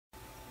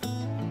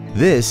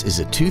This is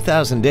a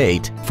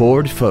 2008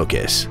 Ford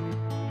Focus.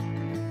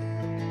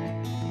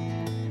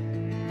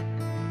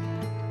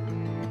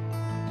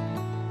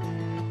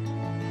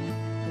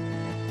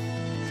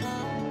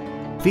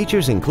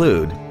 Features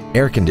include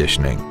air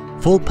conditioning,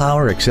 full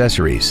power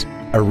accessories,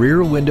 a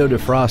rear window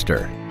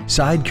defroster,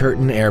 side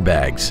curtain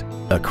airbags,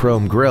 a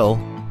chrome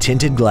grille,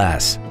 tinted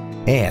glass,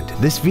 and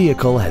this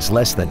vehicle has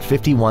less than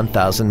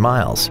 51,000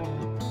 miles.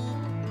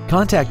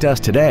 Contact us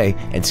today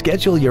and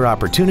schedule your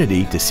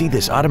opportunity to see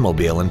this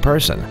automobile in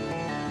person.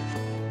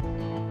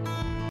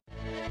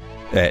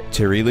 At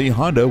Terry Lee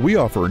Honda, we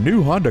offer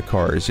new Honda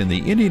cars in the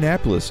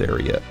Indianapolis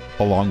area,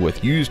 along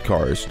with used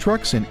cars,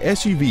 trucks, and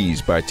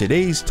SUVs by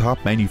today's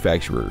top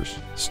manufacturers.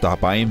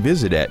 Stop by and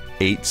visit at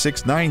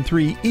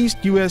 8693 East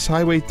US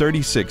Highway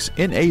 36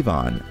 in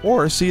Avon,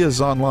 or see us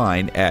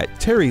online at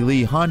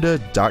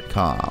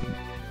terryleehonda.com.